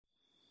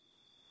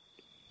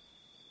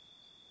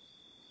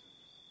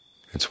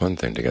It's one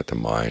thing to get the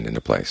mind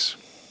into place,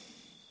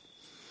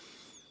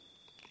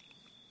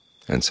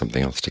 and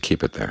something else to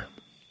keep it there.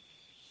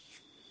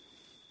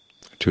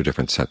 Two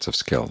different sets of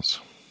skills.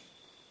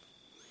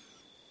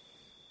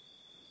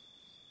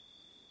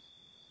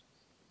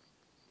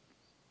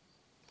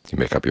 You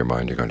make up your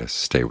mind you're going to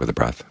stay with the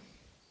breath,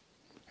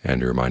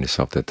 and you remind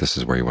yourself that this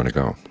is where you want to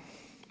go.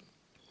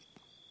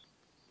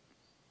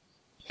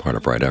 Part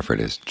of right effort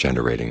is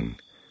generating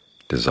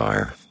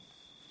desire.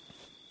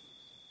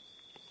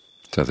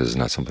 So this is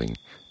not something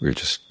you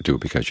just do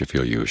because you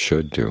feel you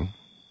should do,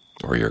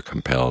 or you're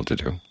compelled to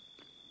do,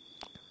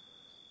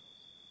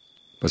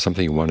 but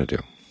something you want to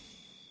do.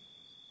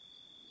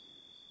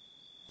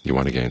 You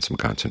want to gain some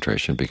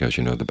concentration because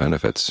you know the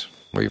benefits,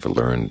 or you've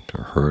learned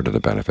or heard of the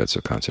benefits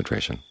of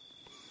concentration.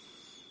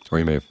 Or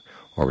you may have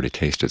already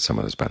tasted some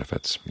of those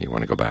benefits. You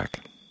want to go back.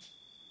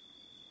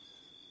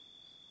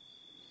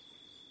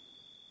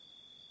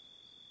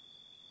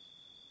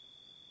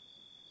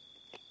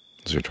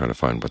 So you're trying to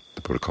find what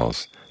the Buddha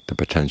calls the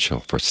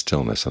potential for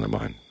stillness in the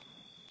mind.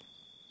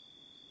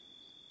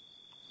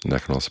 And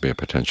that can also be a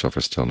potential for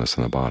stillness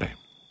in the body.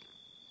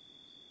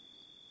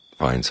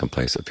 Find some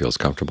place that feels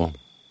comfortable,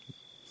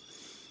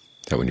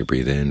 that when you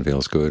breathe in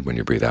feels good, when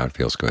you breathe out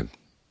feels good.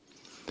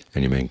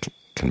 And you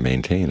can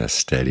maintain a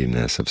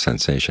steadiness of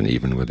sensation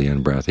even with the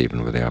in-breath,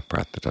 even with the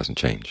out-breath that doesn't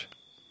change.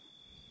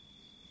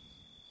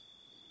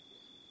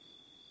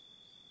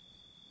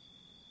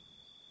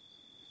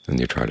 And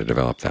you try to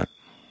develop that.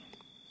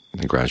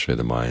 And gradually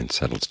the mind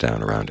settles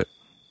down around it.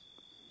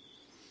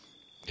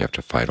 You have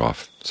to fight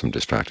off some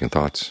distracting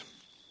thoughts.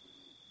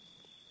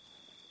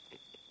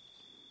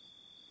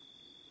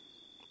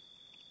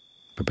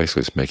 But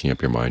basically it's making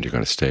up your mind you're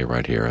going to stay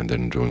right here and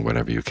then doing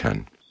whatever you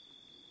can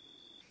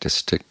to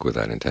stick with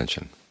that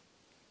intention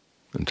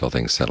until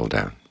things settle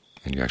down.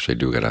 And you actually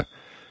do get a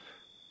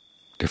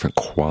different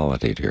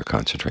quality to your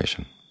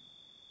concentration.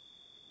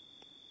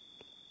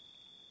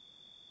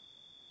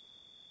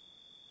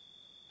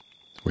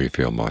 Where you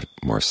feel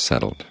more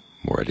settled,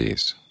 more at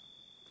ease.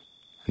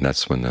 And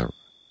that's when the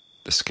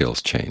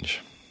skills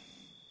change.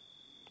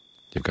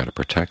 You've got to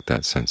protect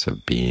that sense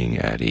of being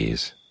at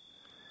ease,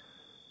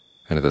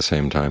 and at the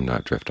same time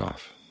not drift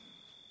off.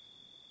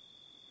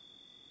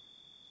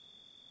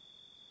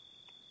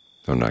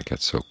 Though not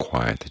get so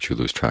quiet that you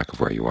lose track of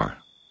where you are.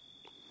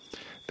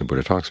 The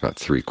Buddha talks about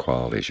three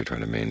qualities you're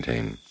trying to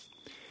maintain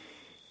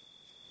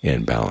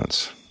in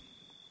balance: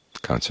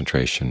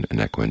 concentration and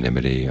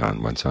equanimity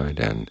on one side,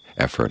 and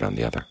effort on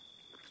the other.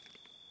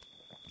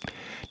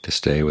 To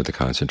stay with the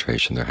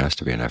concentration, there has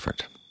to be an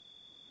effort.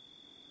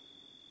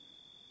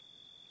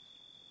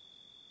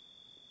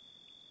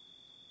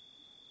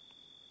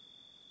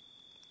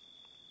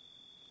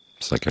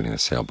 It's like getting a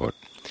sailboat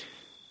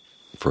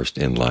first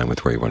in line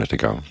with where you want it to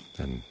go.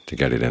 And to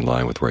get it in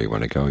line with where you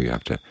want to go, you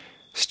have to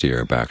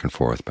steer back and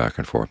forth, back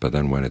and forth. But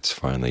then when it's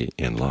finally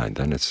in line,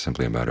 then it's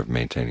simply a matter of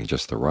maintaining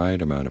just the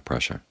right amount of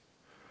pressure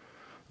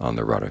on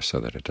the rudder so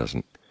that it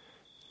doesn't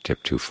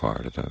tip too far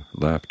to the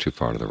left, too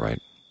far to the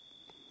right.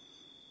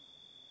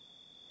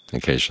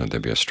 Occasionally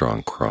there'll be a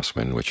strong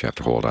crosswind which you have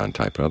to hold on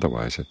tight, but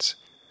otherwise it's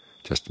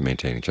just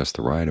maintaining just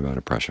the right amount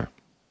of pressure.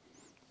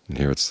 And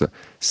here it's the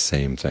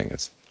same thing.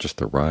 It's just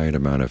the right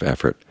amount of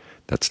effort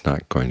that's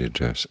not going to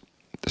just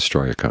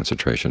destroy your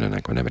concentration and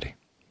equanimity.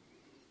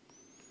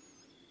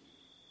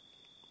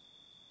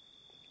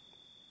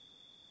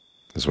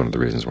 This is one of the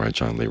reasons why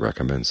John Lee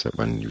recommends that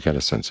when you get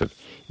a sense of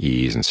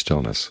ease and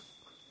stillness,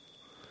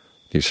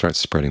 you start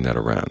spreading that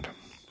around.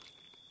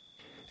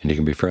 And you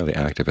can be fairly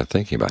active at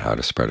thinking about how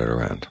to spread it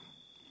around.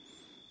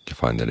 You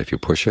find that if you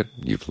push it,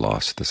 you've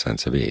lost the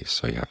sense of ease,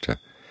 so you have to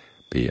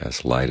be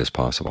as light as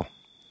possible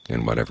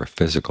in whatever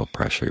physical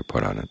pressure you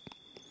put on it.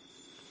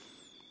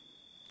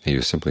 You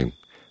use simply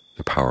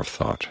the power of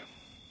thought,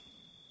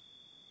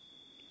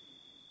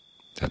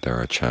 that there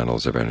are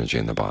channels of energy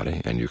in the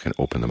body, and you can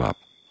open them up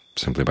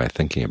simply by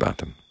thinking about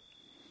them.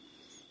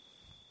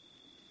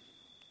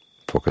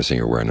 Focusing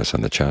your awareness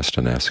on the chest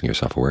and asking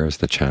yourself, where is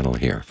the channel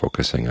here?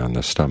 Focusing on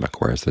the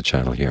stomach, where is the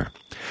channel here?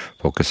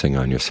 Focusing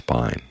on your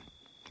spine,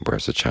 where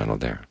is the channel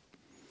there?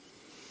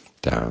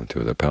 Down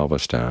through the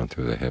pelvis, down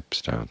through the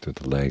hips, down through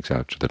the legs,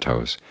 out to the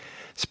toes,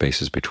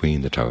 spaces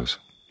between the toes.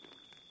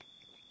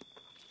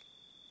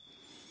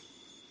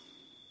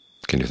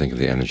 Can you think of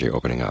the energy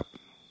opening up?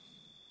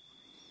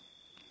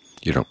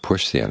 You don't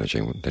push the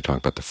energy. They talk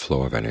about the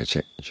flow of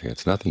energy.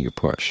 It's nothing you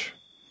push.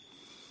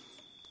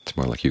 It's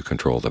more like you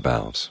control the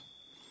valves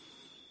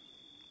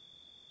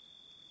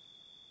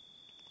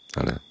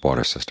on a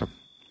water system.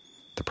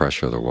 The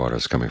pressure of the water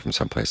is coming from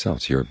someplace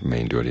else. Your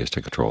main duty is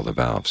to control the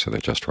valves so they're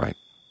just right.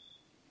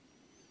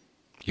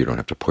 You don't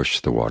have to push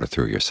the water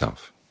through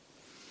yourself.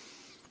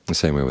 The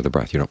same way with the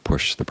breath. You don't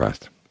push the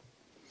breath.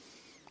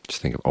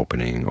 Just think of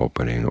opening,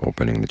 opening,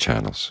 opening the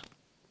channels.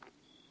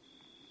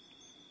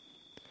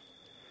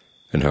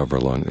 And however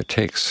long it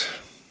takes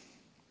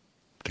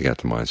to get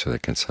the mind so that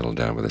it can settle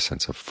down with a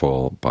sense of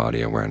full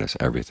body awareness,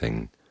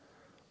 everything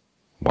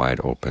wide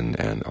open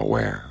and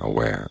aware,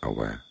 aware,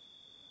 aware.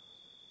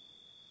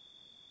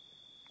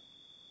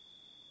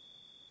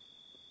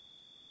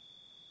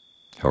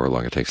 However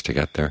long it takes to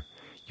get there,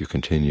 you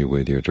continue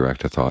with your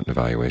directed thought and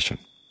evaluation.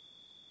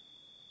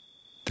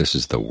 This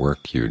is the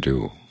work you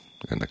do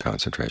in the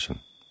concentration.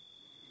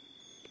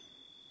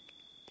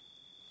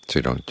 So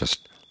you don't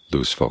just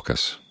lose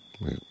focus,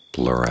 you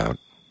blur out.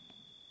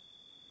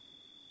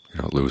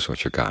 You don't lose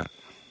what you got.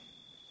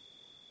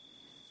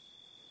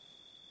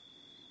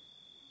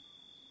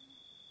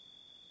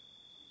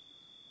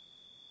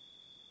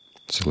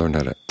 So learn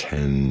how to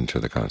tend to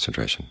the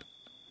concentration,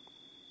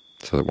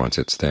 so that once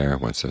it's there,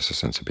 once there's a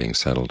sense of being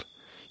settled,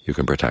 you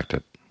can protect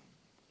it.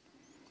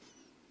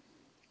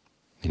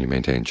 And you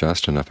maintain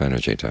just enough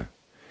energy to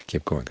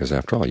keep going, because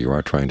after all, you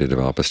are trying to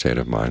develop a state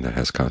of mind that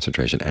has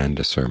concentration and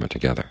discernment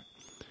together.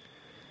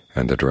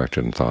 And the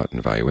directed thought and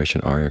evaluation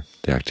are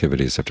the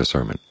activities of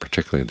discernment,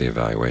 particularly the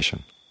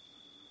evaluation.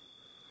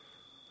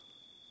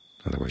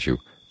 In other words, you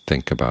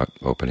think about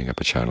opening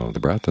up a channel of the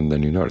breath, and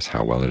then you notice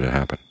how well did it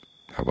happen,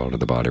 how well did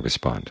the body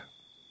respond,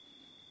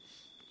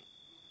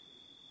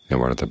 and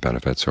what are the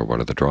benefits or what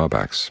are the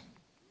drawbacks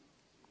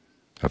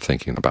of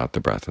thinking about the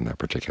breath in that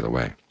particular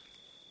way.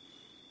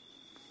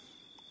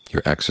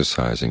 You're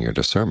exercising your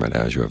discernment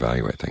as you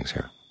evaluate things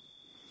here.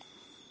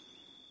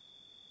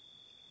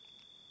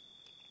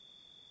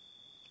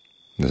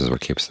 This is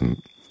what keeps the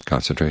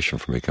concentration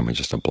from becoming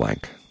just a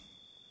blank.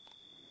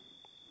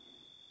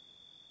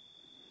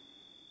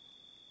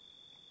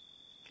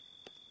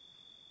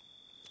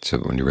 So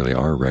that when you really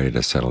are ready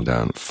to settle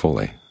down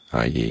fully,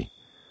 i.e.,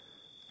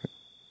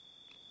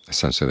 a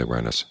sense of the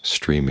awareness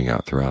streaming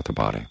out throughout the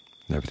body,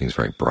 and everything's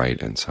very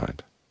bright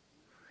inside,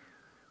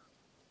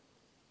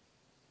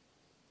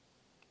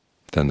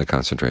 then the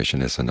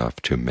concentration is enough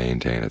to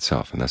maintain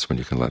itself, and that's when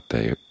you can let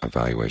the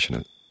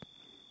evaluation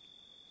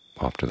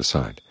off to the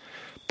side.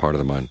 Part of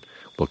the mind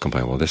will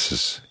complain, well, this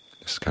is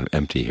kind of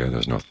empty here,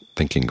 there's no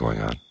thinking going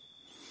on.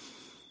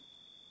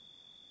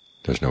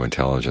 There's no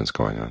intelligence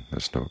going on.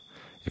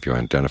 If you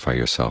identify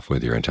yourself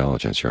with your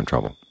intelligence, you're in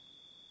trouble.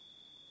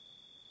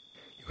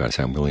 You've got to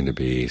say, I'm willing to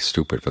be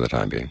stupid for the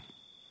time being.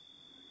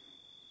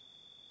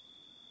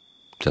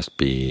 Just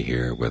be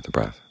here with the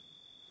breath.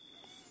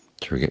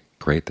 To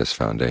create this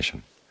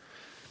foundation.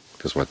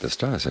 Because what this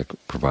does, it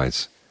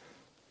provides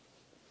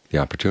the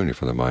opportunity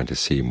for the mind to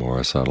see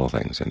more subtle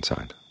things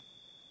inside.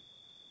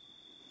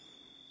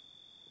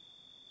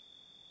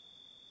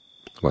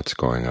 What's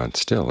going on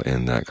still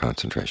in that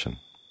concentration.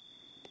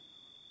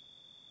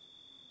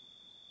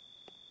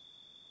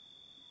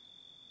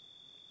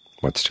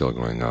 What's still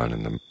going on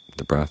in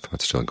the breath,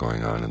 what's still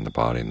going on in the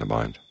body and the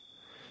mind.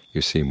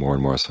 You see more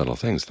and more subtle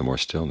things, the more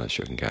stillness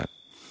you can get.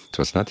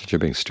 So it's not that you're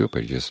being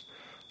stupid, you're just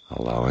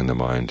allowing the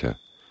mind to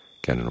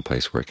get in a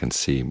place where it can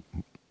see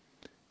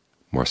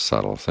more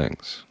subtle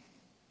things.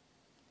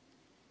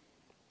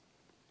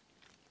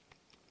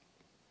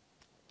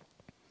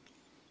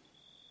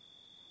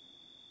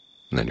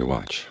 And then you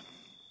watch.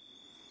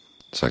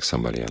 It's like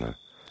somebody in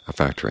a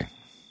factory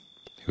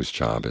whose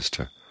job is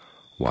to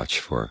watch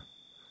for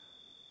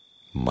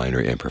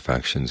minor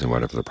imperfections in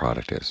whatever the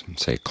product is.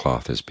 Say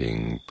cloth is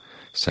being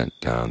sent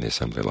down the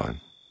assembly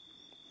line,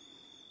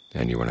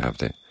 and you want to have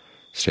the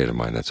state of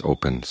mind that's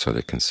open so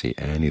that it can see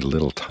any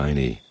little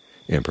tiny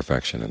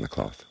imperfection in the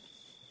cloth.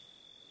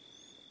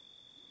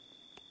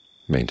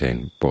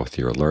 Maintain both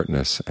your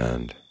alertness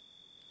and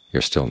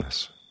your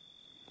stillness.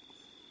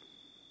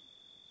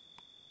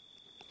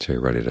 So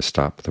you're ready to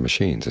stop the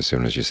machines as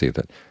soon as you see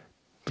that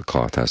the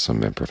cloth has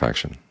some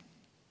imperfection.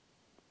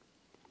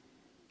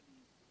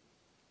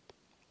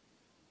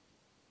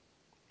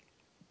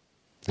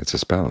 It's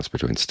this balance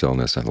between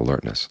stillness and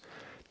alertness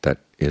that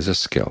is a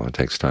skill. It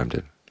takes time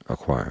to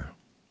acquire.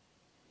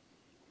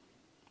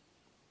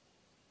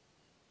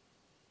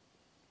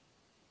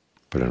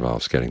 But it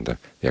involves getting the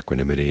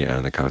equanimity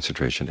and the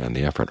concentration and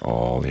the effort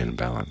all in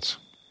balance.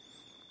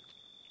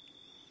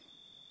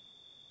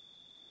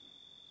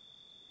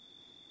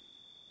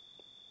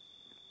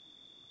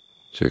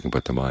 So you can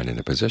put the mind in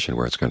a position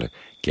where it's going to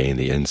gain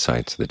the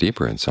insights, the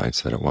deeper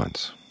insights that it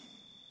wants.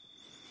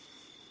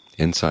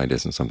 Insight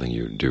isn't something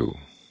you do.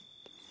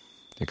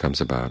 It comes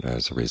about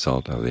as a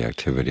result of the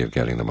activity of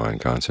getting the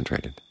mind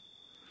concentrated,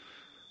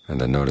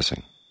 and then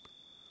noticing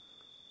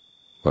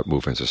what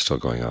movements are still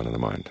going on in the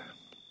mind.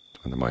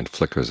 When the mind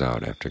flickers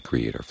out after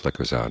greed or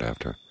flickers out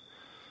after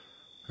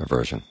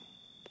aversion,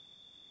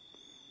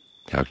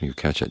 how can you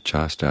catch it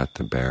just at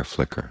the bare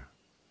flicker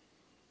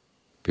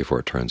before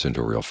it turns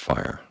into a real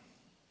fire?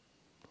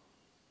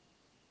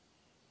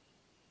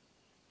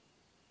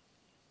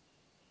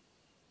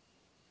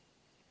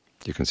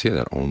 You can see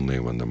that only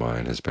when the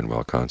mind has been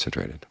well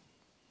concentrated.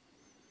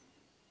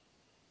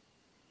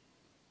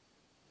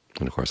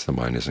 And of course the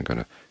mind isn't going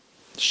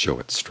to show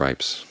its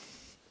stripes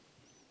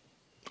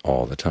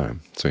all the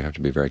time, so you have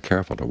to be very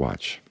careful to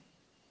watch.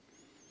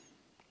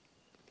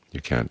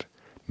 You can't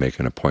make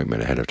an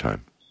appointment ahead of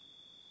time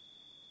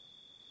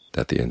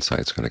that the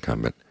insight's going to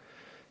come at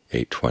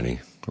 8:20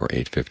 or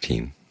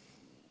 8:15.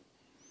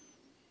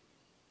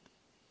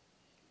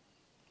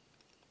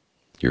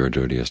 Your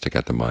duty is to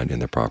get the mind in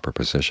the proper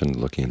position,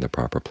 looking in the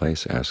proper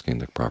place, asking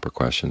the proper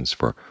questions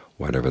for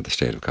whatever the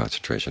state of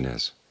concentration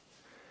is.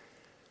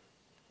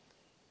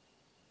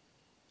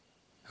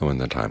 And when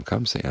the time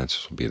comes, the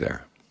answers will be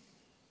there.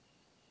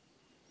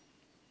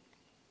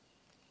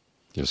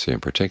 You'll see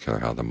in particular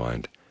how the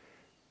mind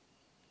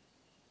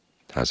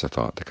has a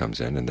thought that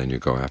comes in, and then you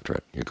go after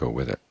it, you go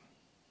with it,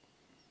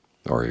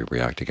 or you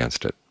react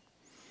against it.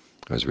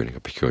 I was reading a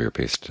peculiar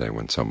piece today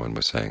when someone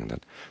was saying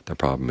that the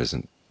problem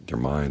isn't your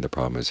mind, the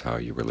problem is how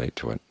you relate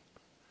to it.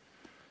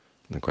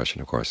 And the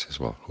question, of course, is,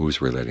 well,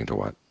 who's relating to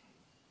what?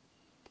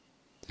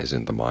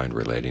 Isn't the mind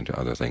relating to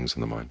other things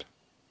in the mind?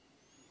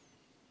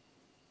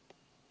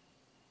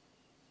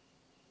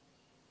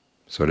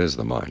 So it is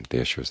the mind.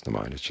 The issue is the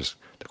mind. It's just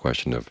the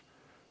question of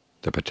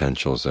the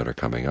potentials that are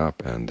coming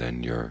up, and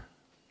then your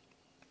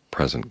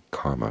present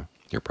karma,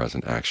 your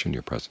present action,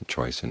 your present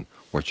choice, and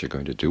what you're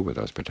going to do with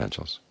those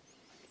potentials.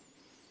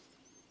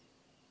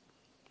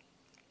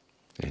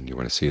 And you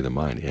want to see the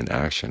mind in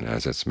action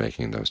as it's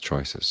making those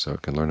choices, so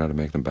it can learn how to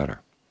make them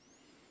better.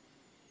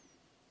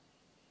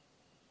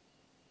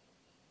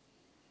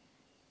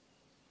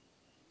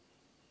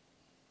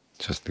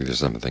 Just these are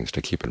some of the things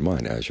to keep in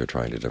mind as you're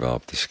trying to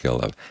develop the skill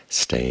of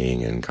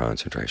staying in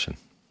concentration,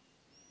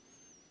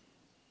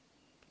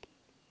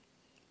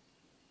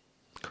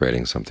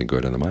 creating something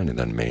good in the mind, and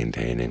then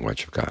maintaining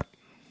what you've got.